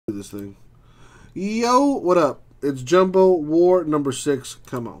this thing. Yo, what up? It's Jumbo War number 6.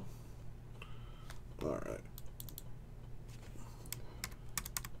 Come on. All right.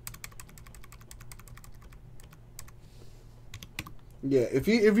 Yeah, if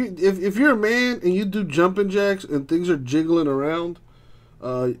you're a man and you do jumping jacks and things are jiggling around,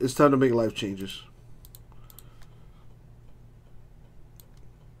 it's time to make life changes.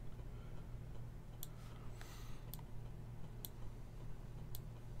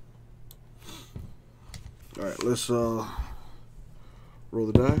 All right, let's roll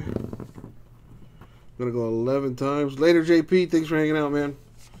the die. I'm gonna go 11 times. Later, JP. Thanks for hanging out, man.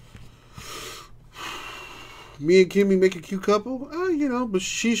 Me and Kimmy make a cute couple, you know, but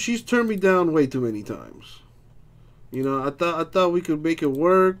she's turned me down way too many times. You know, I thought we could make it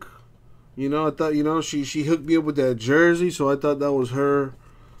work. You know, I thought, you know, she hooked me up with that jersey, so I thought that was her,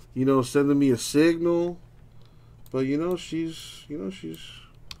 you know, sending me a signal. But you know, she's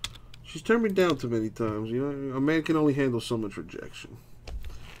turned me down too many times. You know, a man can only handle so much rejection.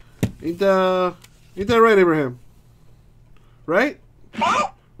 Ain't that right, Abraham? Right?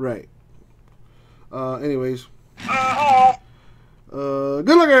 Right. Anyways.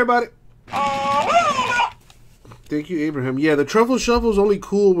 Good luck, everybody. Thank you, Abraham. Yeah, the truffle shuffle is only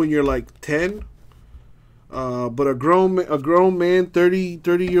cool when you're like 10. But a grown man,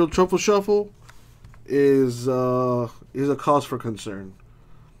 30-year-old truffle shuffle is a cause for concern.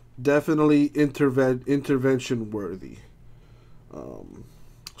 Definitely intervention worthy.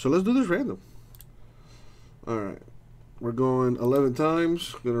 So let's do this random. All right. We're going 11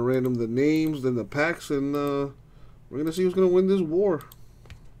 times. Going to random the names, then the packs, and we're going to see who's going to win this war.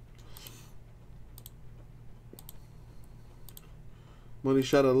 Money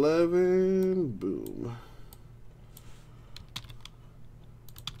shot 11. Boom.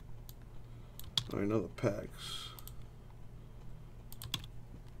 All right, now the packs.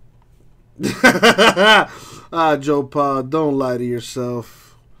 Joe Pa, don't lie to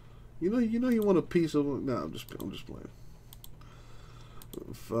yourself. You know you want a piece of. No, I'm just playing.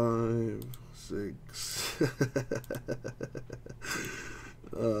 5, 6.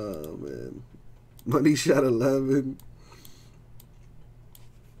 Oh man, money shot 11.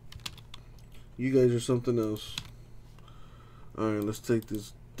 You guys are something else. All right, let's take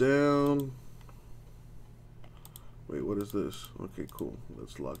this down. Wait, what is this? Okay, cool.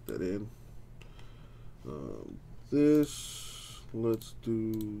 Let's lock that in. This, let's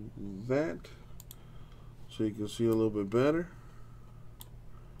do that so you can see a little bit better.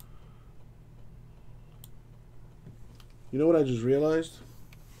 You know what I just realized?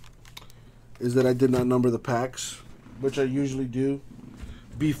 Is that I did not number the packs, which I usually do,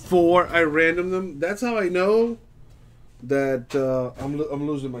 before I random them. That's how I know that I'm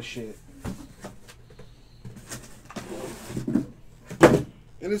losing my shit.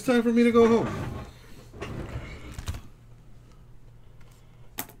 And it's time for me to go home.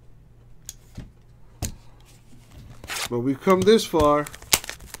 But we've come this far.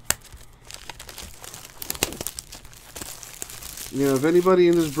 You know, if anybody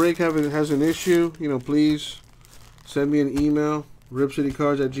in this break has an issue, you know, please send me an email,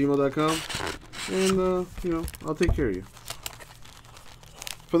 ripcitycards@gmail.com, and you know, I'll take care of you.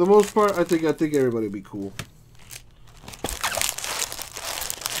 For the most part, I think everybody will be cool.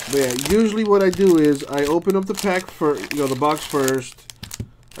 But yeah, usually what I do is I open up the pack for, you know, the box first.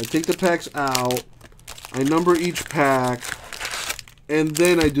 I take the packs out. I number each pack, and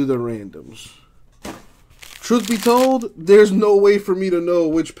then I do the randoms. Truth be told, there's no way for me to know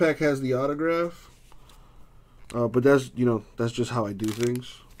which pack has the autograph. But that's, you know, that's just how I do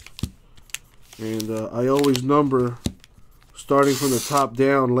things. And I always number starting from the top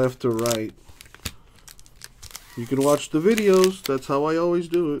down, left to right. You can watch the videos. That's how I always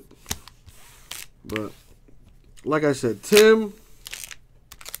do it. But like I said, Tim,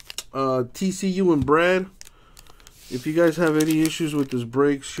 TCU, and Brad, if you guys have any issues with this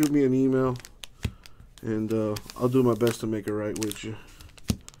break, shoot me an email, and I'll do my best to make it right with you.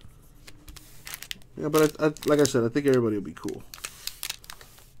 Yeah, but like I said, I think everybody will be cool.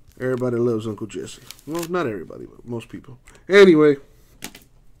 Everybody loves Uncle Jesse. Well, not everybody, but most people. Anyway,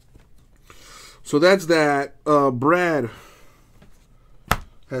 so that's that. Brad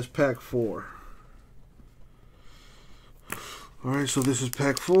has pack 4. All right, so this is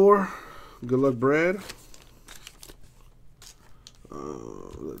pack 4. Good luck, Brad.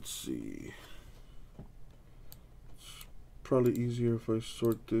 Let's see. It's probably easier if I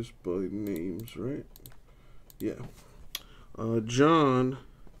sort this by names, right? Yeah. John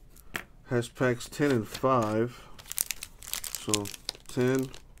has packs 10 and 5. So 10,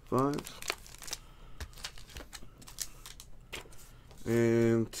 5.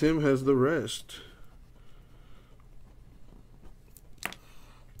 And Tim has the rest.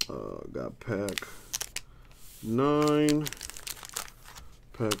 Got pack 9,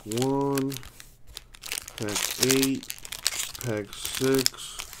 pack 1, pack 8, pack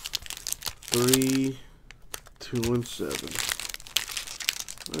 6, 3, 2, and 7.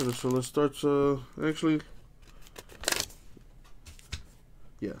 Alright, so let's start, actually,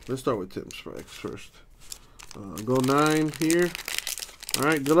 yeah, let's start with Tim's packs first. Go 9 here.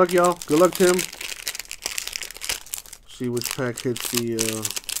 Alright, good luck, y'all. Good luck, Tim. See which pack hits the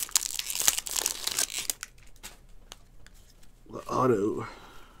auto.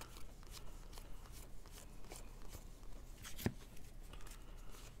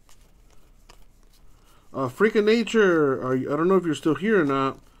 Freak of Nature, I don't know if you're still here or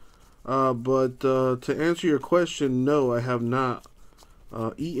not, but to answer your question, no, I have not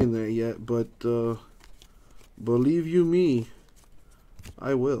eaten that yet, but believe you me,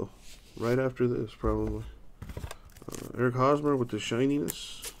 I will, right after this, probably. Eric Hosmer with the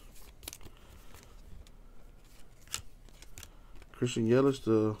shininess. Christian Yelich,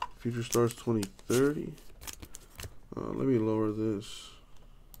 the Future Stars 2030. Let me lower this.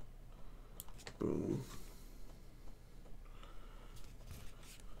 Boom.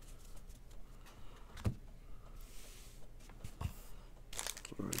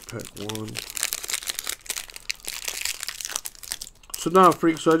 Alright, pack 1. So now,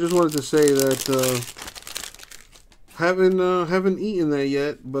 freak. So I just wanted to say that haven't eaten that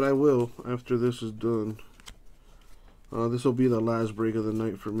yet, but I will after this is done. This will be the last break of the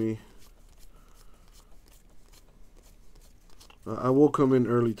night for me. I will come in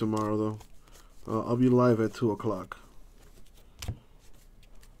early tomorrow though. I'll be live at 2 o'clock.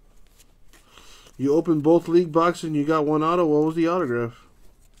 You opened both league boxes and you got one auto. What was the autograph?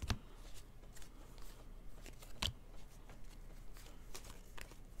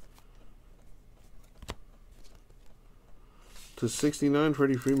 To 69,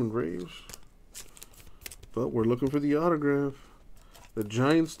 Freddie Freeman Braves. But we're looking for the autograph. The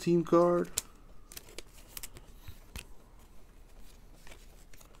Giants team card.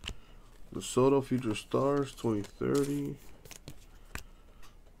 The Soto Future Stars 2030.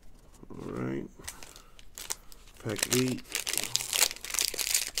 Alright. Pack 8.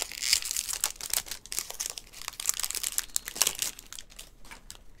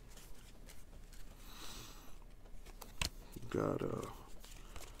 Got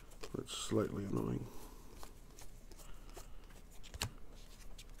that's slightly annoying.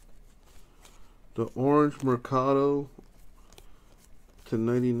 The Orange Mercado to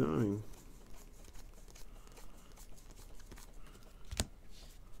 99.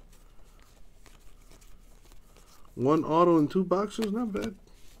 One auto in 2 boxes, not bad.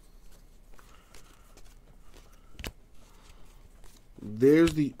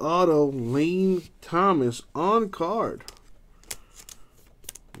 There's the auto, Lane Thomas on card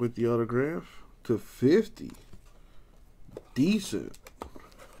with the autograph to 50. Decent.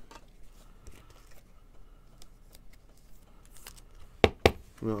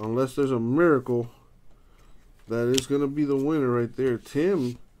 Now, unless there's a miracle, that is going to be the winner right there.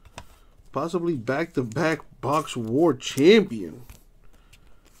 Tim, possibly back-to-back box war champion.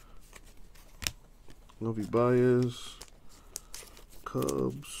 Novi Baez,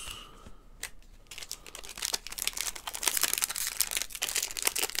 Cubs.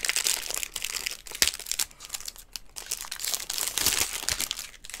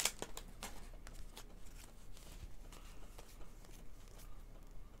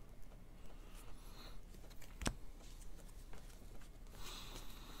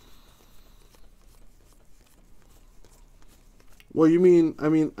 Well, you mean? I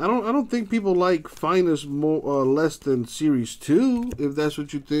mean, I don't think people like finest more less than Series 2. If that's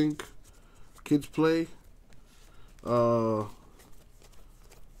what you think, kids play. You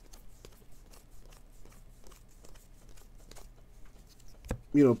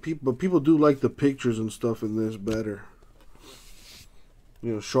know, people do like the pictures and stuff in this better.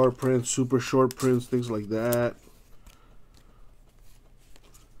 You know, short prints, super short prints, things like that.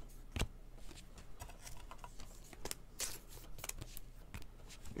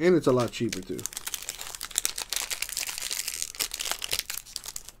 And it's a lot cheaper too.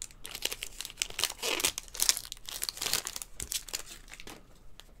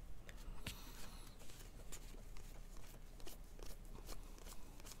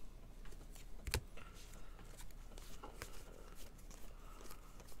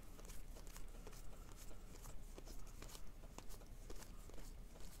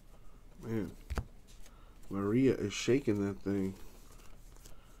 Man, Maria is shaking that thing.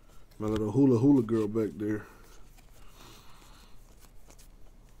 My little hula girl back there.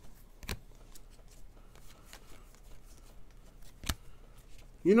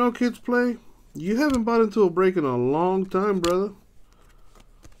 You know, Kids Play, you haven't bought into a break in a long time, brother.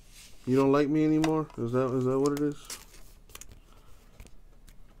 You don't like me anymore? Is that what it is?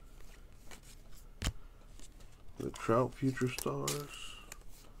 The Trout Future Stars.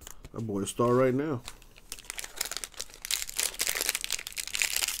 That boy's a star right now.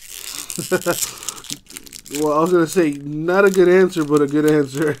 Well, I was going to say, not a good answer, but a good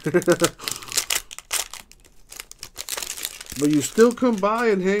answer. But you still come by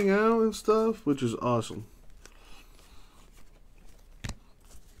and hang out and stuff, which is awesome.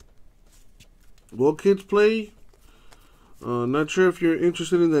 Well, Kids Play, not sure if you're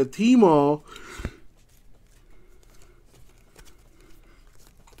interested in that T-Mall.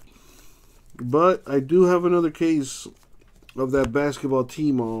 But I do have another case of that basketball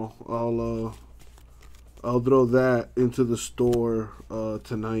T-Mall. I'll throw that into the store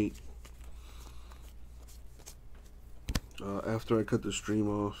tonight. After I cut the stream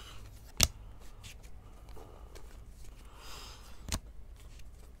off.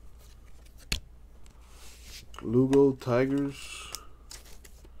 Lugo Tigers.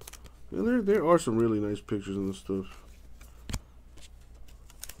 Yeah, there are some really nice pictures in this stuff.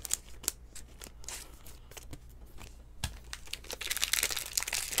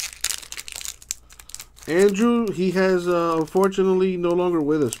 Andrew, he has unfortunately no longer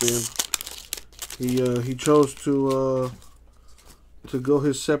with us, man. He chose to go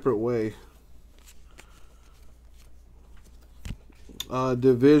his separate way.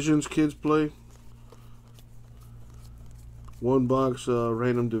 Divisions, Kids Play. One box,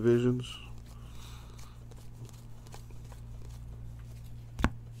 random divisions.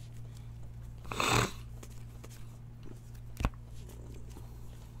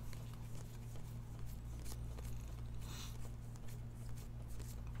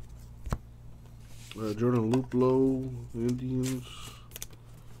 Jordan Luplo, Indians.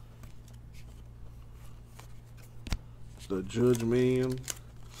 The Judge Man.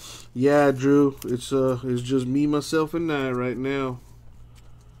 Yeah, Drew. It's just me, myself, and I right now.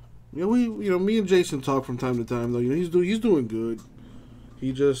 You know, me and Jason talk from time to time though. You know, he's doing good.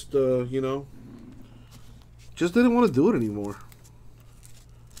 He just you know, just didn't want to do it anymore.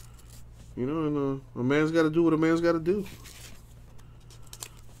 You know, and a man's got to do what a man's got to do.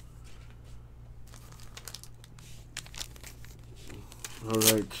 All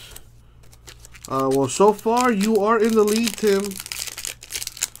right. Well, so far you are in the lead, Tim.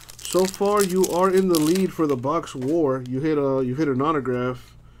 So far you are in the lead for the box war. You hit an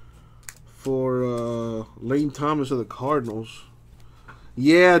autograph for Lane Thomas of the Cardinals.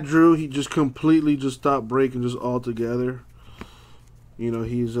 Yeah, Drew, he just completely just stopped breaking just altogether. You know,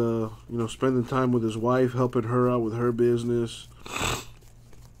 he's you know, spending time with his wife, helping her out with her business.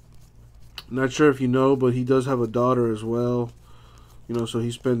 Not sure if you know, but he does have a daughter as well. You know, so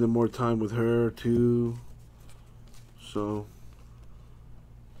he's spending more time with her too. So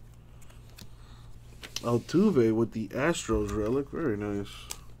Altuve with the Astros relic, very nice.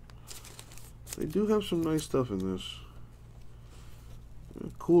 They do have some nice stuff in this.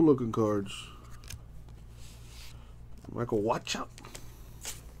 Cool looking cards. Michael, watch out.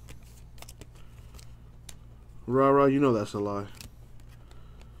 Rah, you know that's a lie.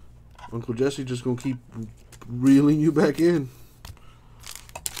 Uncle Jesse just gonna keep reeling you back in.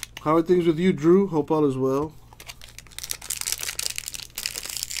 How are things with you, Drew? Hope all is well.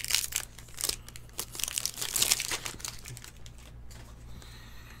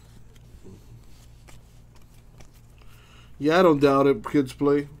 Yeah, I don't doubt it. Kids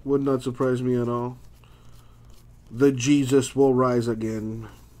Play. Would not surprise me at all. The Jesus will rise again.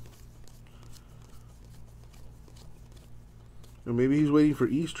 Or maybe he's waiting for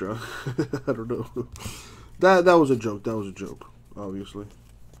Easter. I don't know. That was a joke. That was a joke, obviously.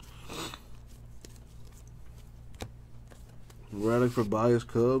 Relic for Bias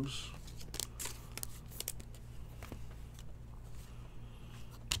Cubs.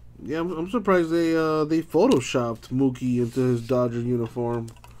 Yeah, I'm surprised they photoshopped Mookie into his Dodger uniform.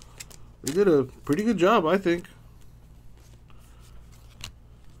 They did a pretty good job, I think.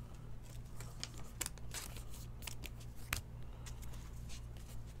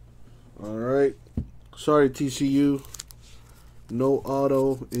 All right. Sorry, TCU. No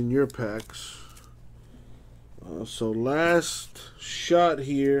auto in your packs. So last shot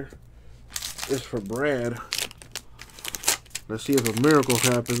here is for Brad. Let's see if a miracle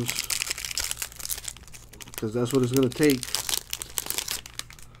happens, because that's what it's going to take.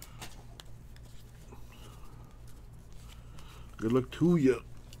 Good luck to you.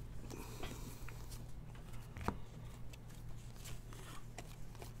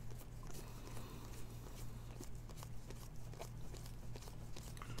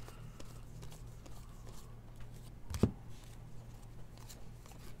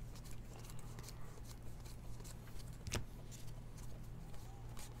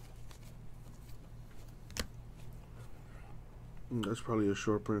 That's probably a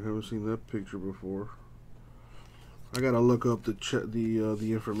short print. I haven't seen that picture before. I gotta look up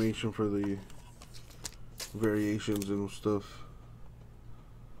the information for the variations and stuff.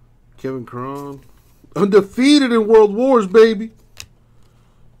 Kevin Cron, undefeated in World Wars, baby.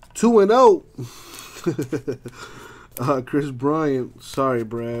 2-0. Chris Bryant, sorry,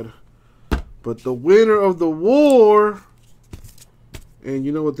 Brad, but the winner of the war. And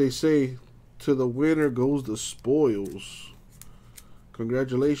you know what they say? To the winner goes the spoils.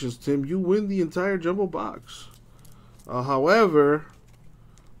 Congratulations, Tim. You win the entire jumbo box. However,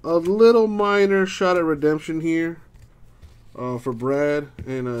 a little minor shot at redemption here for Brad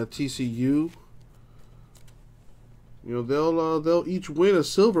and TCU. You know, they'll each win a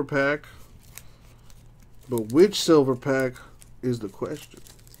silver pack, but which silver pack is the question.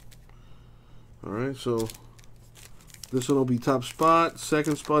 All right, so this one will be top spot,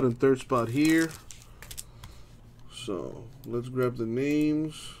 second spot, and third spot here. So let's grab the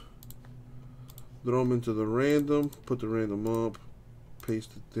names, throw them into the random, put the random up,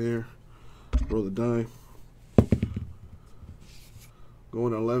 paste it there, roll the die.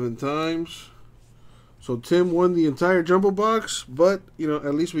 Going 11 times. So Tim won the entire jumbo box, but you know,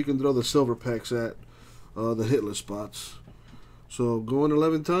 at least we can throw the silver packs at the hitless spots. So going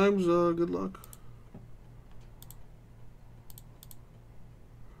 11 times, good luck.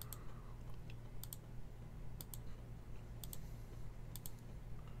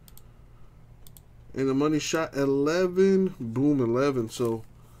 And the money shot 11, boom, 11. So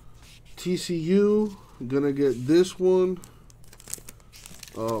TCU gonna get this one.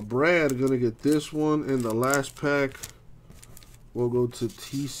 Brad gonna get this one, and the last pack will go to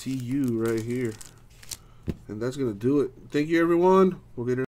TCU right here. And that's gonna do it. Thank you, everyone. We'll get it.